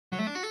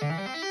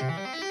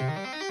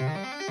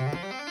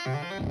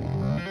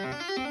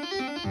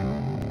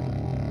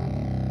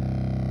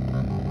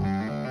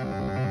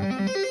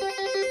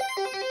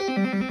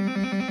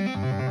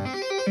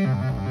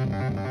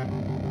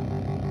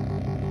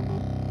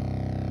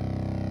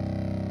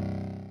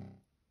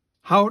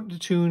how to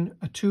tune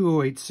a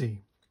 208C.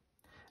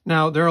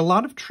 Now, there are a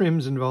lot of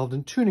trims involved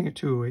in tuning a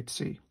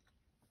 208C.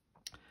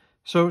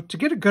 So to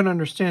get a good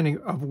understanding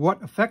of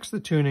what affects the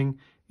tuning,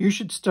 you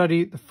should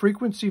study the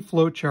frequency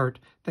flowchart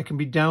that can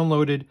be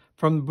downloaded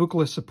from the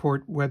Buchla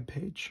support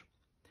webpage.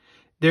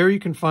 There you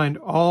can find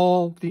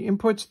all the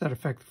inputs that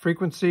affect the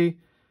frequency,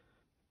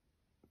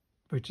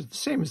 which is the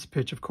same as the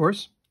pitch, of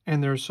course,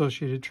 and their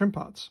associated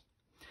trimpots.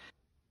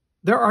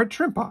 There are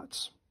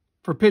trimpots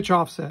for pitch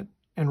offset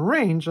and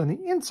range on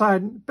the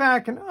inside,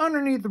 back, and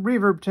underneath the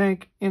reverb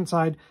tank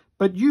inside,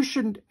 but you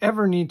shouldn't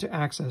ever need to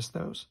access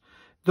those.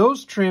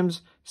 Those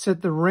trims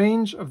set the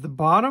range of the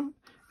bottom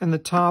and the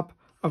top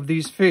of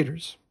these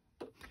faders.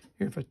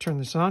 Here, if I turn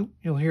this on,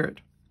 you'll hear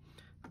it.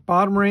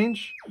 Bottom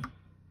range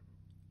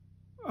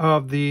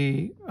of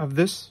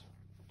this,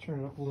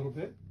 turn it up a little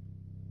bit.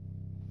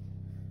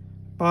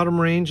 Bottom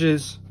range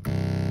is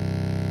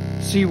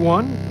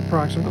C1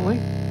 approximately,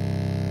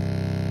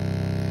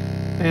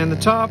 and the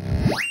top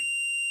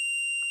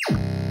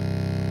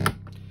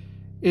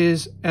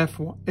is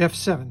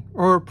F7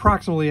 or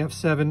approximately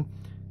F7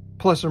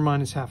 plus or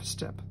minus half a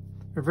step.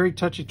 They're very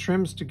touchy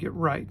trims to get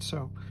right,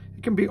 so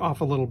it can be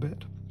off a little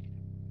bit.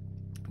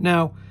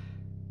 Now,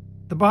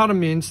 the bottom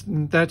means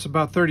that's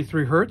about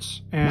 33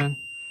 hertz, and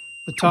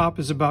the top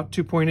is about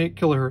 2.8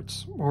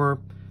 kilohertz,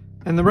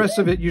 and the rest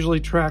of it usually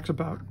tracks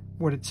about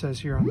what it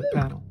says here on the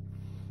panel.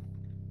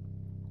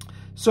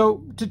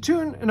 So to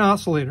tune an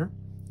oscillator,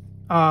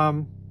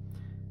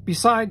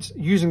 besides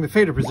using the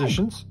fader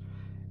positions,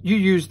 you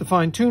use the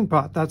fine tune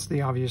pot. That's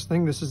the obvious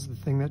thing. This is the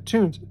thing that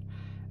tunes it.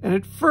 And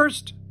at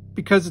first,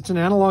 because it's an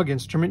analog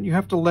instrument, you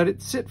have to let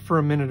it sit for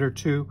a minute or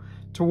two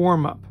to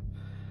warm up.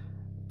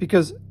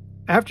 Because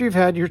after you've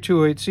had your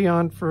 208C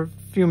on for a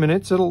few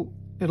minutes, it'll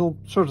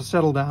sort of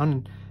settle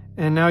down,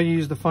 and now you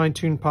use the fine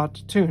tune pot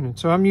to tune. And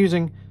so I'm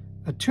using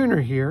a tuner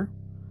here,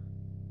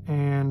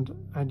 and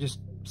I just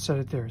set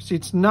it there. See,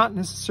 it's not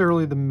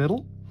necessarily the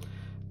middle.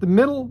 The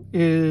middle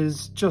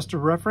is just a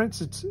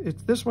reference. It's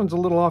this one's a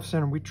little off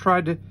center. We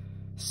tried to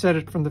set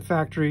it from the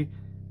factory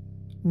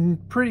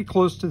pretty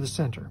close to the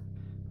center,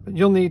 but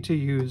you'll need to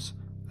use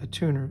a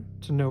tuner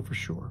to know for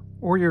sure,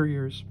 or your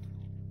ears.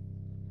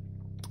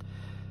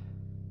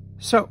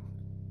 So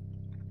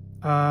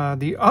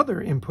the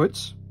other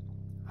inputs,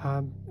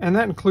 and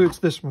that includes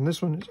this one.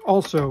 This one is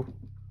also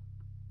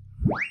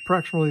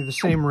approximately the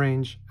same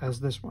range as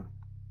this one.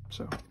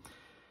 So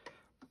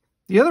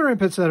the other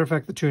inputs that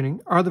affect the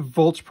tuning are the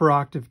volts per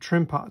octave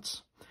trim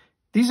pots.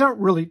 These aren't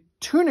really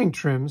tuning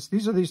trims.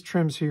 These are these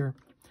trims here.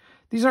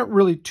 These aren't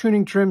really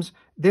tuning trims.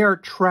 They are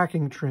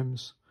tracking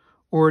trims.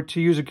 Or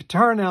to use a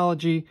guitar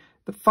analogy,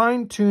 the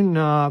fine tune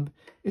knob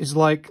is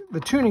like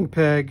the tuning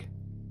peg,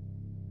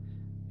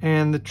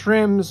 and the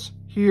trims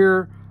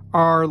here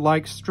are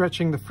like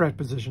stretching the fret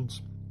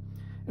positions.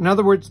 In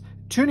other words,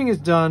 tuning is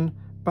done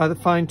by the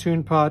fine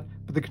tune pot,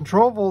 but the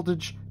control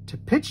voltage to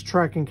pitch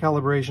tracking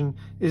calibration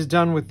is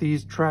done with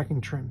these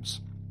tracking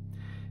trims.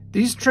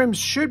 These trims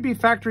should be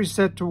factory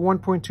set to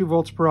 1.2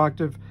 volts per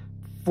octave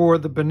for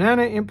the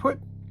banana input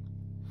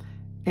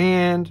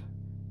and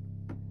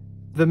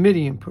the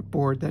MIDI input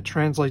board that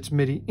translates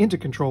MIDI into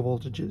control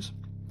voltages.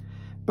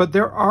 But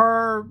there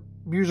are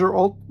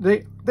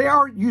they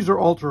are user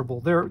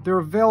alterable. They're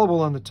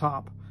available on the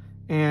top,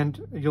 and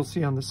you'll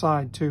see on the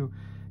side too,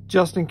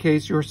 just in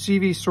case your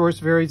CV source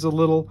varies a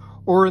little,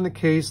 or in the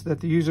case that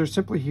the user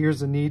simply hears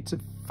the need to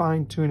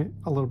fine-tune it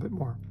a little bit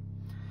more.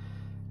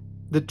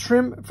 The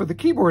trim for the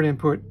keyboard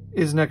input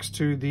is next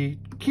to the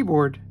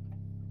keyboard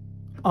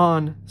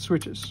on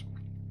switches,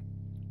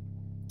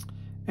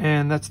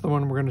 and that's the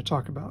one we're going to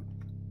talk about.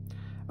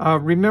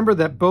 Remember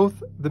that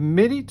both the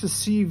MIDI to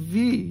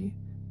CV,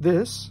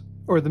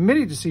 the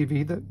MIDI to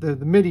CV,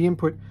 the MIDI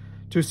input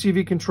to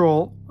CV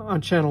control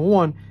on channel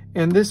 1,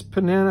 and this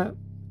banana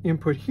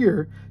input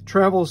here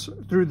travels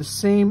through the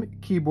same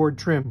keyboard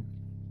trim.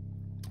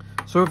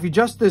 So if you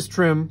adjust this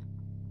trim,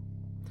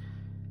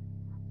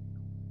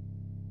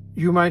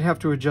 you might have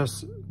to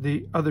adjust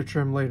the other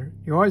trim later.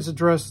 You always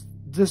address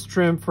this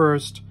trim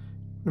first,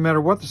 no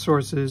matter what the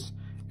source is,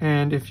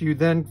 and if you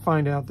then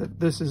find out that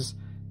this is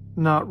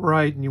not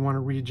right and you want to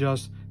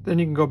readjust, then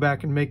you can go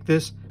back and make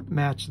this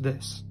match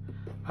this.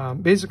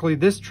 Basically,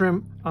 this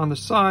trim on the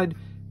side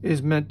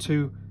is meant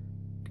to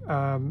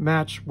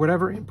match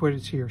whatever input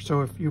is here.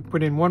 So if you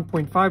put in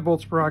 1.5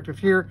 volts per octave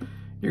here,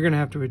 you're going to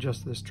have to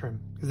adjust this trim,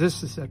 because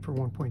this is set for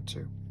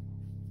 1.2.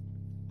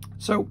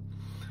 So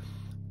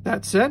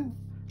that said,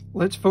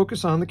 let's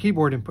focus on the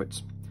keyboard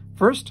inputs.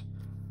 First,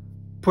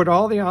 put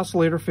all the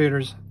oscillator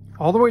faders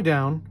all the way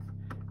down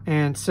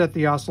and set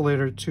the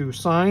oscillator to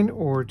sine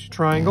or to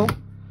triangle.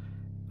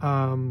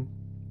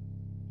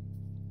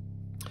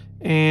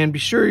 And be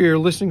sure you're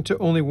listening to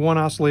only one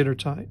oscillator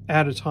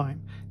at a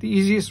time. The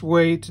easiest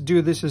way to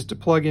do this is to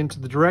plug into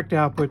the direct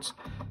outputs.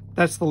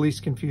 That's the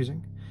least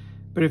confusing.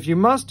 But if you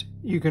must,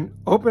 you can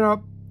open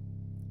up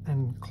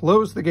and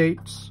close the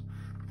gates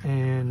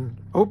and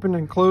open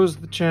and close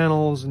the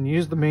channels and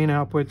use the main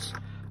outputs.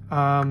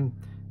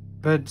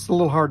 But it's a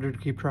little harder to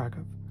keep track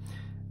of.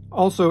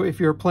 Also, if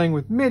you're playing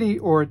with MIDI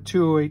or a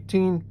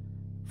 2018,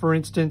 for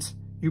instance,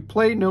 you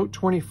play note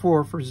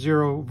 24 for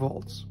 0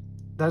 volts.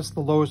 That's the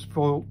lowest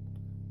volt.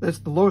 That's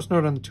the lowest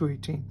note on the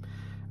 218.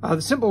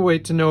 The simple way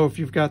to know if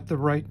you've got the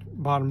right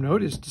bottom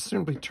note is to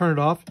simply turn it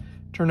off,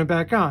 turn it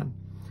back on,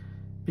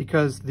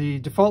 because the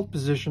default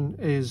position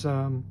is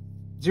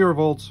 0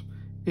 volts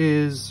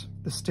is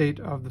the state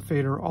of the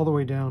fader all the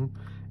way down,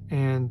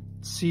 and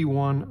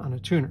C1 on a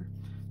tuner.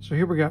 So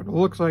here we go. It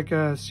looks like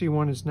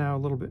C1 is now a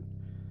little bit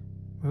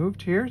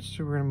moved here,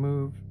 so we're going to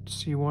move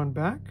C1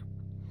 back.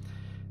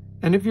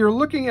 And if you're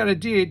looking at a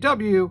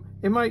DAW,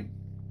 it might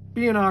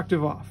be an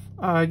octave off.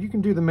 You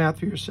can do the math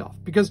for yourself,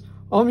 because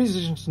all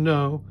musicians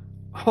know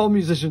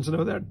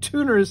that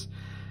tuners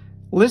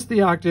list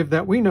the octave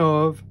that we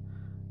know of,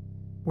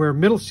 where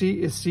middle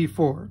C is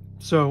C4.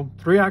 So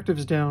 3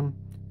 octaves down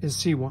is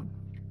C1.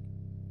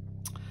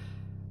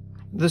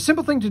 The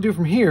simple thing to do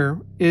from here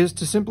is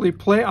to simply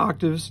play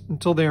octaves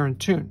until they are in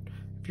tune.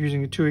 If you're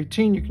using a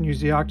 218, you can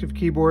use the octave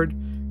keyboard.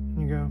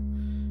 You go,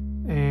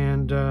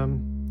 and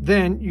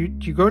then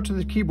you go to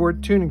the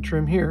keyboard tuning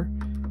trim here,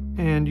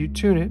 and you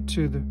tune it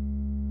to the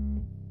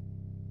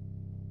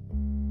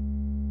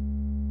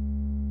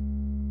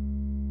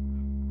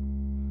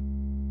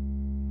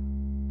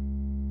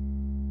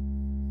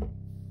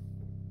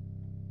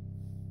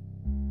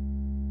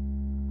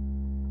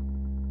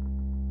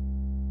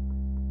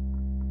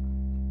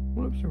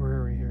whoops, where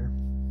are we here?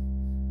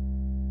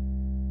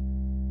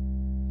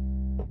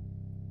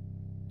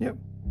 Yep.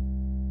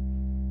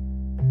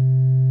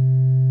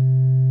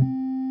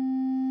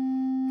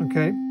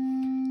 Okay,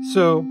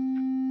 so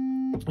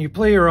you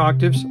play your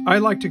octaves. I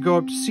like to go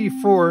up to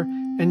C4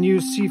 and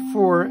use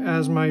C4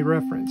 as my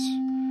reference.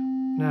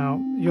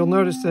 Now, you'll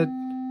notice that,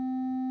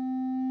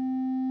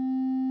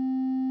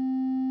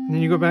 and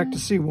then you go back to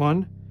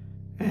C1,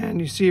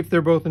 and you see if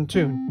they're both in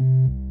tune.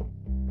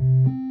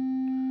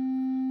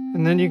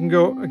 And then you can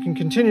go, I can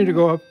continue to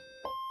go up,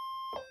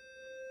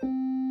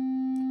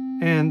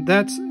 and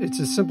it's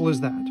as simple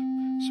as that.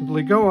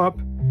 Simply go up,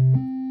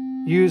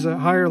 use a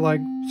higher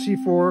like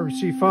C4 or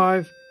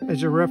C5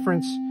 as your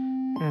reference,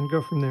 and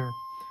go from there.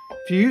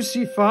 If you use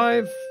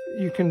C5,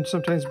 you can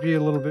sometimes be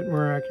a little bit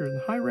more accurate in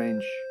the high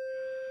range,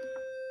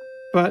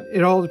 but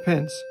it all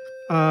depends.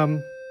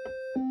 Here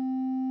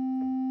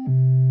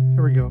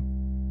we go.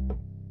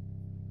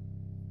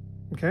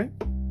 Okay.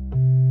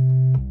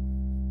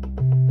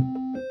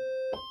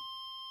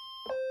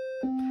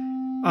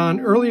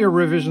 On earlier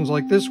revisions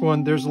like this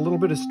one, there's a little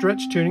bit of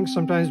stretch tuning,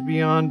 sometimes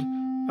beyond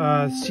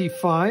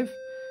C5,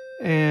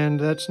 and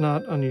that's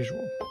not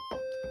unusual.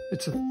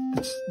 It's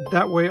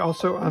that way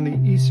also on the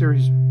E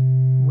series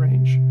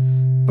range.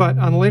 But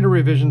on later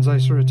revisions, I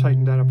sort of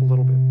tightened that up a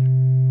little bit.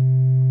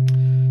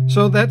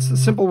 So that's the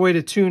simple way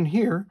to tune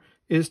here,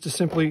 is to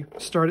simply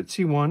start at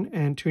C1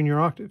 and tune your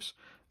octaves.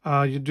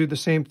 You do the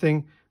same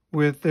thing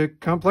with the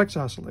complex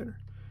oscillator.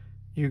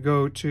 You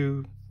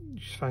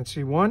find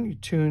C1, you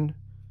tune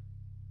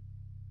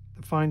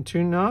the fine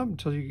tune knob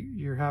until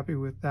you're happy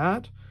with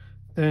that.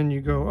 Then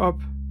you go up,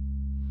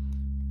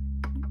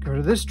 go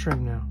to this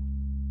trim now.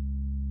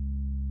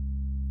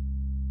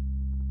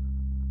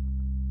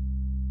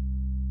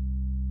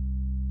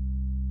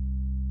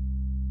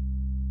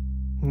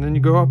 And then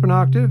you go up an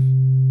octave,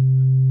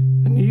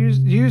 and you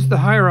use the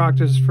higher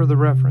octaves for the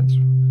reference.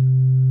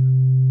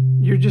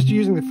 You're just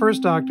using the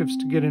first octaves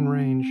to get in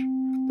range.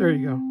 There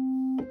you go.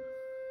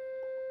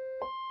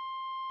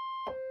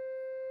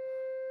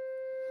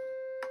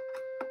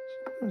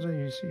 Sometimes I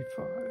use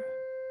C5.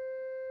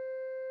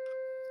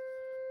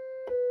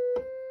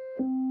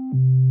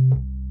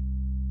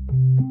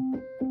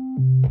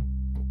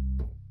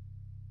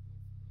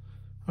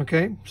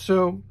 Okay,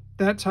 so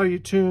that's how you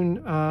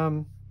tune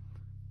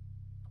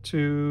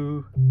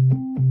to,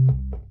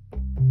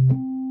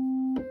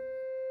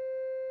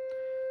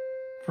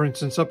 for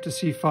instance, up to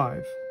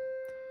C5.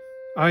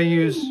 I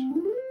use,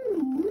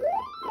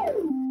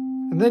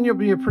 and then you'll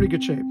be in pretty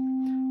good shape.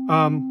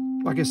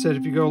 Like I said,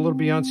 if you go a little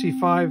beyond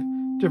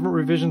C5, different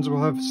revisions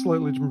will have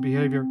slightly different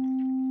behavior.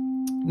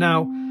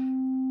 Now,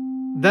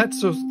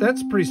 that's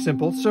pretty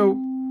simple. So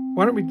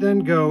why don't we then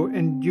go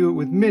and do it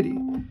with MIDI?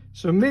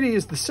 So MIDI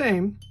is the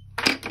same.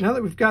 Now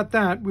that we've got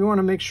that, we want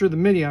to make sure the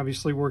MIDI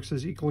obviously works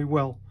as equally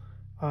well.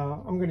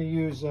 I'm going to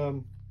use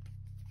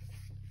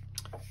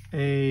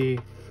a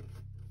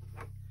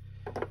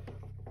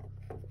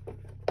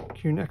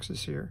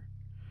Q-Nexus here.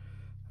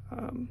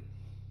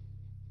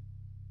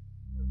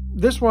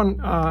 This one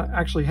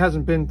actually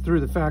hasn't been through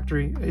the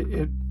factory.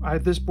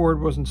 This board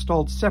was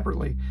installed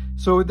separately.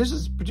 So this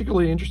is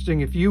particularly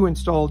interesting if you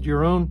installed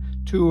your own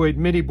 208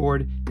 MIDI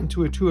board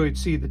into a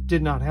 208C that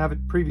did not have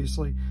it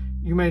previously.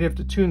 You might have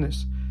to tune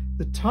this.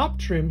 The top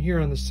trim here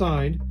on the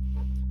side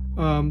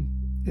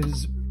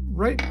is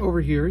right over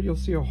here. You'll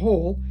see a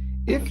hole.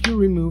 If you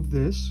remove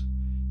this,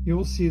 you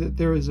will see that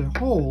there is a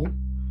hole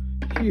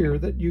here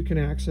that you can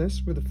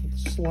access with a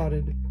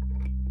slotted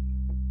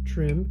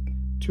trim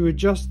to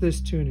adjust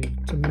this tuning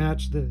to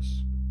match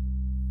this.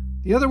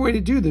 The other way to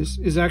do this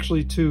is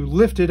actually to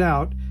lift it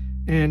out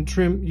and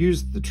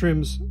use the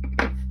trims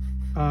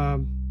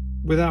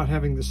without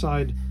having the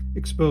side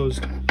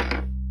exposed.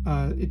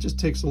 It just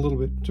takes a little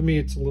bit. To me,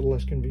 it's a little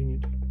less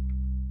convenient.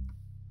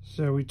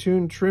 So we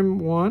tune trim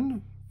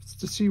 1, it's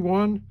to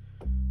C1,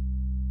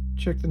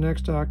 check the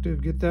next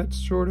octave, get that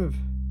sort of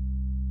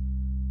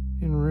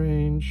in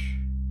range,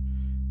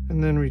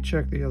 and then we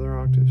check the other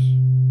octaves.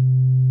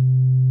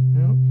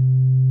 Yep.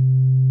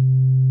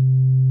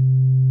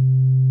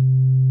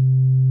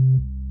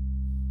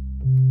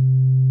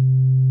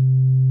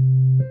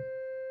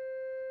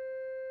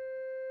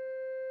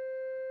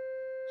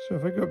 So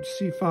if I go up to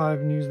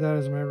C5 and use that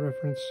as my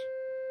reference,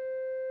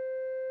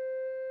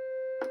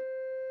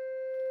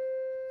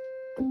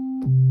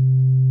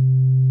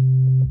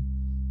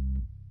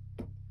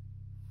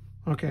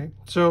 okay,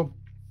 so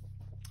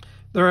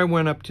there I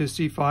went up to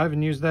C5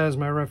 and used that as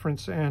my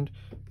reference, and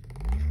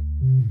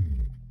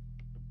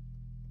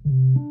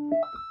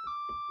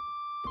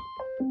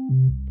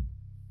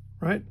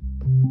right?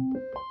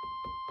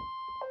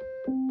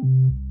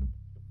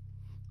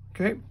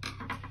 Okay,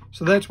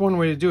 so that's one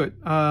way to do it.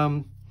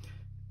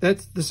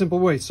 That's the simple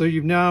way. So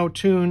you've now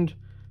tuned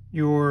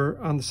your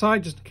on the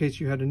side, just in case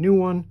you had a new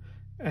one,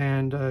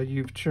 and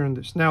you've tuned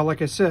this. Now,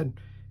 like I said,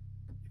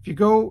 if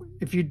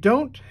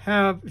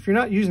you're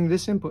not using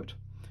this input,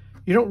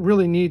 you don't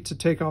really need to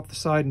take off the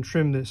side and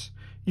trim this.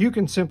 You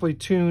can simply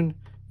tune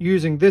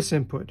using this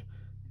input.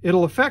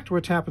 It'll affect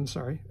what happens,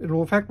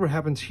 it'll affect what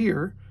happens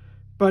here,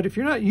 but if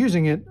you're not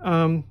using it,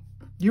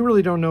 you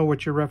really don't know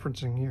what you're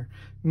referencing here.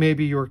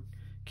 Maybe your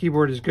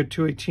keyboard is good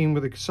 218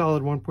 with a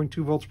solid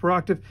 1.2 volts per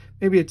octave.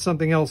 Maybe it's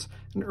something else,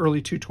 an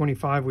early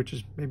 225, which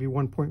is maybe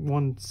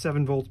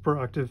 1.17 volts per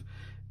octave,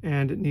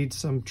 and it needs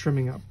some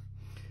trimming up.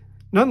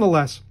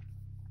 Nonetheless,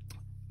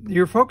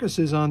 your focus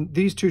is on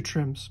these two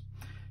trims.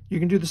 You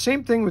can do the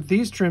same thing with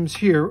these trims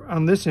here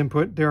on this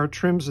input. There are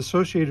trims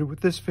associated with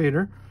this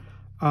fader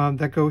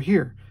that go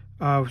here.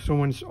 So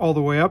when it's all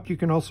the way up, you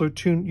can also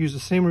use the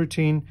same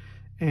routine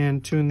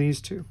and tune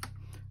these two.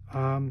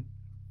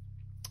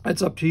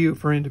 It's up to you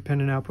for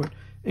independent output,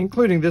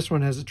 including this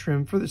one has a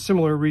trim for the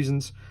similar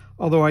reasons,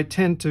 although I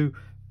tend to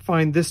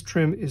find this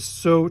trim is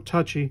so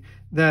touchy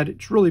that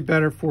it's really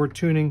better for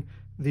tuning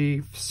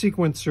the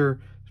sequencer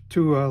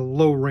to a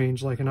low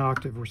range, like an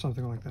octave or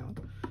something like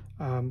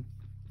that.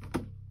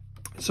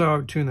 So I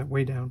would tune that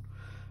way down.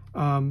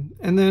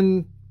 And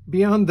then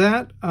beyond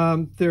that,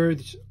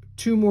 there's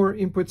two more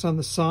inputs on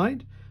the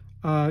side,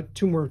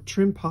 two more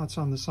trim pots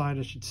on the side,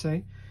 I should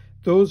say.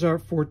 Those are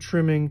for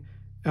trimming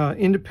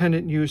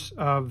independent use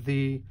of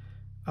the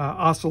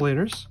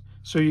oscillators.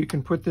 So you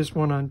can put this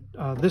one on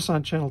this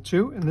on channel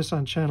 2 and this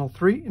on channel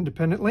 3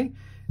 independently.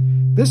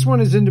 This one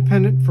is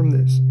independent from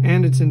this,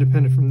 and it's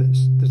independent from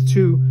this, the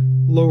two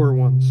lower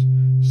ones.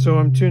 So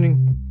I'm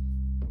tuning.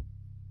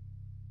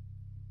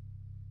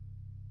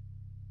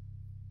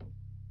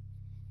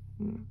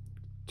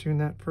 Tune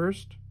that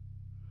first,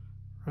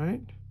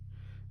 right?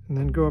 And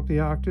then go up the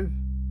octave.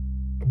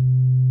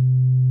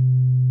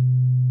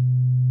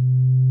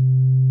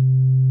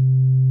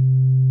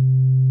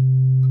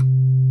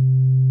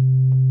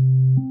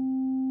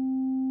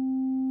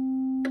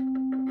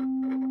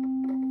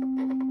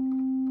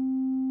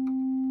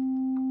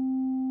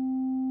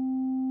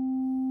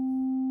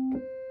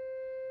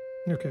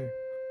 Okay.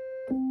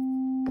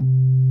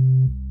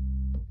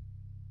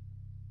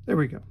 There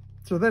we go.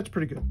 So that's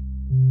pretty good.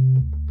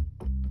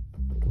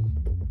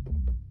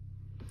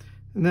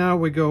 Now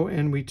we go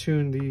and we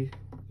tune the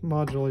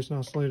modulation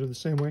oscillator the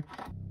same way.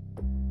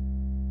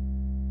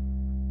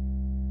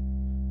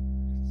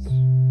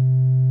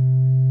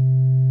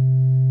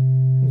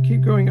 And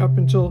keep going up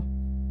until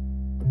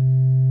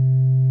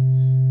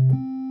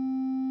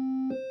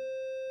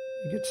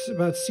you get to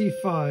about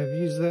C5.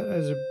 Use that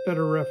as a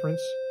better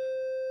reference.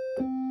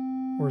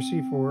 Or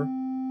C4.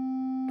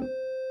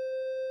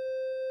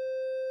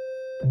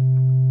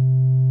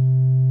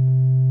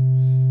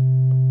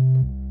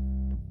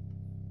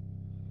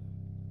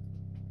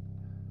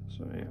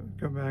 So yeah,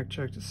 go back,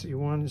 check to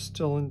C1 is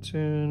still in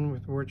tune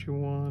with what you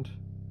want.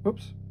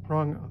 Whoops,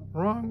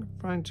 wrong,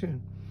 fine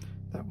tune.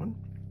 That one.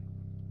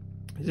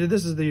 See,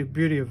 this is the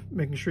beauty of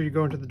making sure you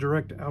go into the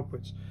direct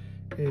outputs,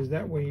 is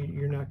that way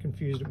you're not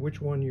confused of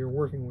which one you're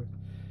working with.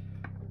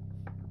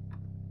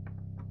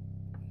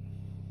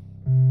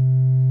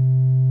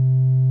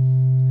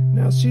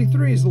 Now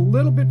C3 is a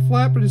little bit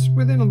flat, but it's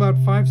within about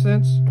 5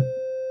 cents.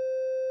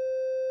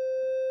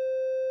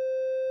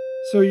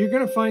 So you're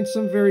going to find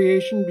some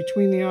variation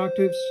between the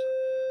octaves.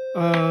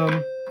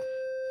 The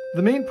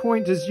main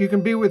point is you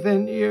can be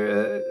within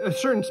a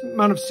certain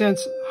amount of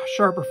cents,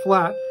 sharp or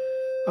flat,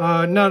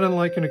 not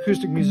unlike an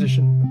acoustic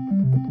musician.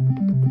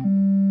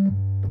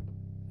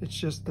 It's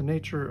just the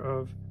nature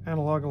of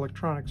analog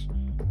electronics.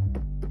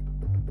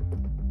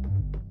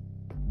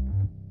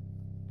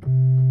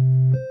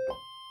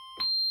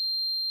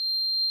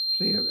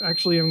 See,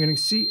 actually I'm getting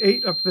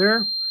C8 up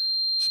there.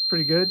 It's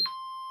pretty good.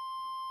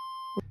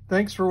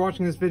 Thanks for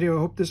watching this video. I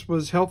hope this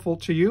was helpful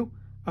to you.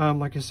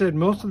 Like I said,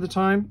 most of the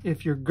time,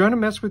 if you're going to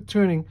mess with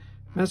tuning,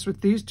 mess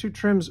with these two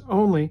trims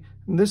only.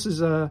 And this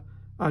is a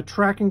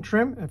tracking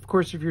trim. Of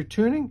course, if you're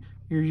tuning,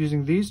 you're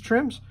using these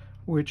trims,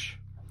 which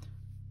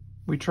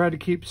we try to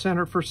keep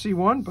center for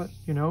C1, but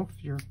you know,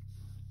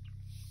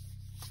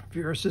 if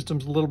your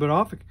system's a little bit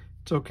off,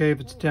 it's okay if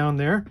it's down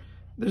there.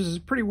 This is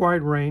a pretty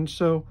wide range,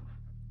 so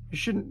you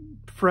shouldn't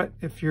fret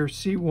if your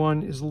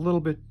C1 is a little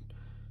bit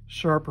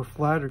sharp or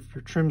flat, or if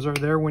your trims are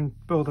there when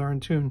both are in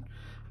tune.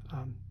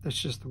 That's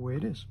just the way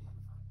it is.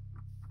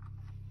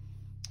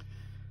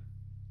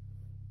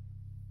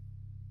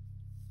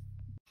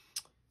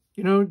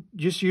 You know,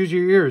 just use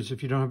your ears.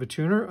 If you don't have a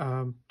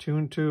tuner,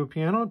 tune to a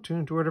piano,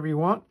 tune to whatever you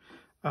want.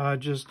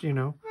 Just, you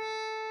know,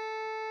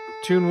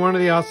 tune one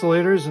of the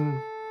oscillators and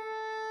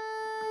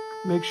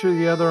make sure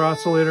the other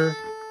oscillator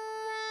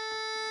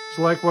is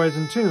likewise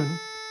in tune.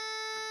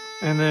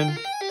 And then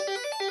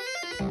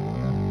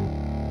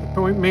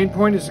the main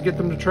point is to get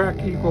them to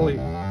track equally.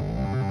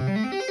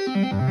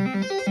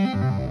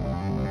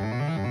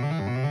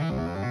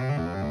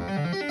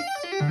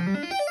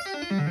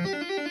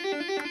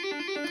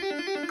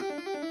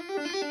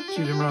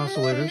 Two different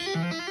oscillators.